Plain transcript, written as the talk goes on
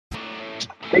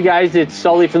Hey guys, it's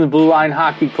Sully from the Blue Line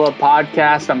Hockey Club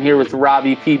podcast. I'm here with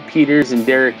Robbie Pete Peters and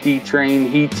Derek D-Train,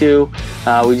 he too.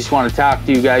 We just want to talk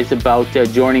to you guys about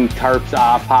joining Tarps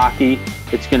Off Hockey.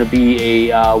 It's going to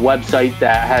be a website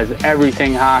that has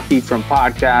everything hockey, from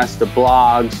podcasts to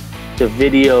blogs to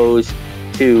videos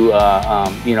to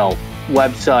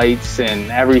websites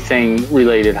and everything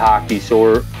related hockey.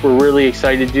 So we're really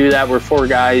excited to do that. We're 4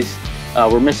 guys.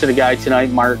 We're missing a guy tonight,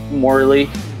 Mark Morley,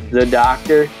 the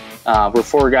doctor. We're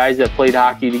 4 guys that played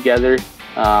hockey together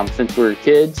since we were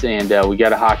kids, and we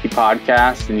got a hockey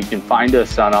podcast, and you can find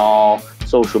us on all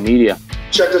social media.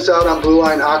 Check us out on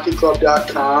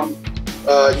BlueLineHockeyClub.com.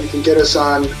 You can get us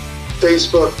on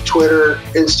Facebook, Twitter,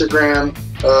 Instagram,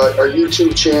 our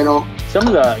YouTube channel. Some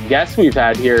of the guests we've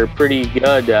had here are pretty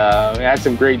good. We had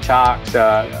some great talks,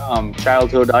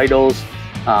 childhood idols.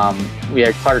 We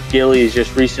had Clark Gillies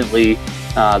just recently,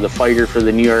 the fighter for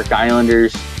the New York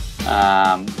Islanders.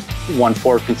 Won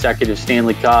 4 consecutive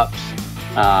Stanley Cups.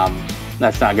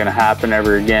 That's not going to happen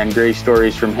ever again. Great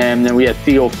stories from him. Then we had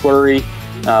Theo Fleury,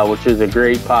 which was a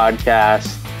great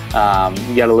podcast.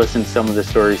 You got to listen to some of the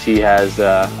stories he has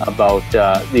about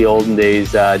the olden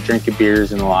days, drinking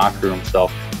beers in the locker room. So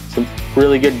some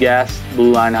really good guests.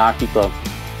 Blue Line Hockey Club.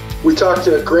 We talked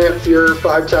to Grant Fuhr,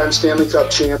 5-time Stanley Cup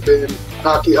champion,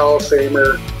 Hockey Hall of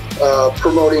Famer,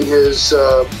 promoting his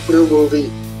new movie,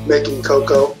 Making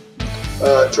Coco.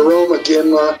 Jerome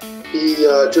McGinley, he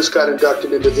just got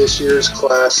inducted into this year's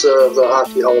class of the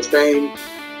Hockey Hall of Fame.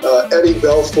 Eddie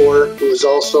Belfour, who is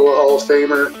also a Hall of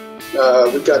Famer.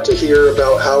 We got to hear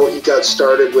about how he got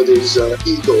started with his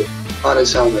eagle on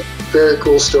his helmet. Very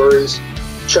cool stories.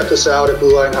 Check us out at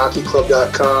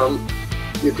BlueLineHockeyClub.com.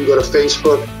 You can go to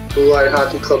Facebook,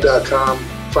 BlueLineHockeyClub.com.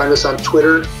 Find us on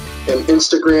Twitter and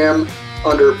Instagram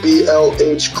under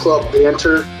BLH Club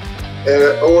Banter.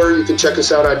 Or you can check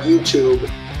us out on YouTube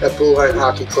at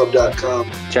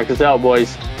BlueLineHockeyClub.com. Check us out,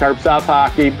 boys. Tarps Off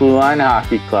Hockey, Blue Line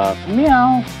Hockey Club.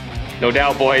 Meow. No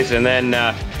doubt, boys. And then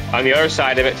on the other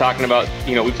side of it, talking about,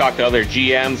 we've talked to other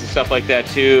GMs and stuff like that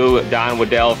too. Don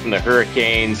Waddell from the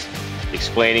Hurricanes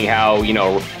explaining how,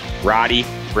 Roddy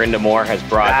Brindamore has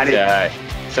brought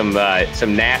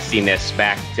some nastiness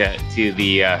back to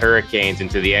the Hurricanes and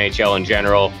to the NHL in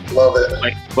general. Love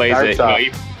it.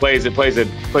 Plays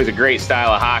a great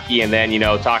style of hockey, and then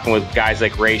talking with guys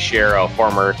like Ray Shero,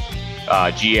 former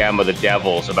GM of the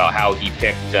Devils, about how he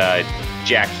picked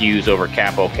Jack Hughes over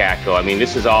Capo Caco. I mean,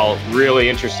 this is all really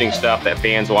interesting stuff that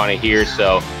fans want to hear.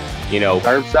 So,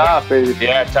 Tarps Off, baby.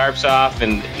 Yeah, Tarps Off,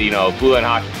 and Blue Line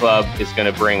Hockey Club is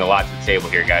going to bring a lot to the table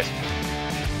here, guys.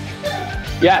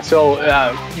 Yeah, so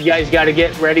you guys got to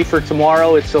get ready for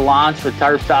tomorrow. It's the launch for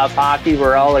Tarps Off Hockey.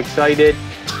 We're all excited.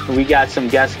 We got some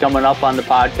guests coming up on the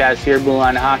podcast here, Blue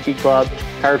Line Hockey Club.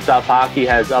 Tarps Off Hockey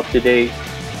has up-to-date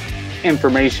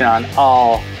information on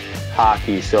all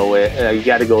hockey, so you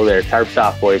got to go there. Tarps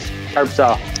Off, boys. Tarps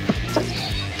Off.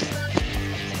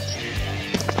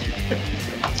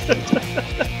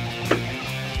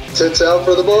 Tits out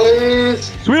for the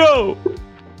boys. Sweet-o!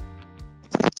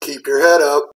 Keep your head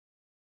up.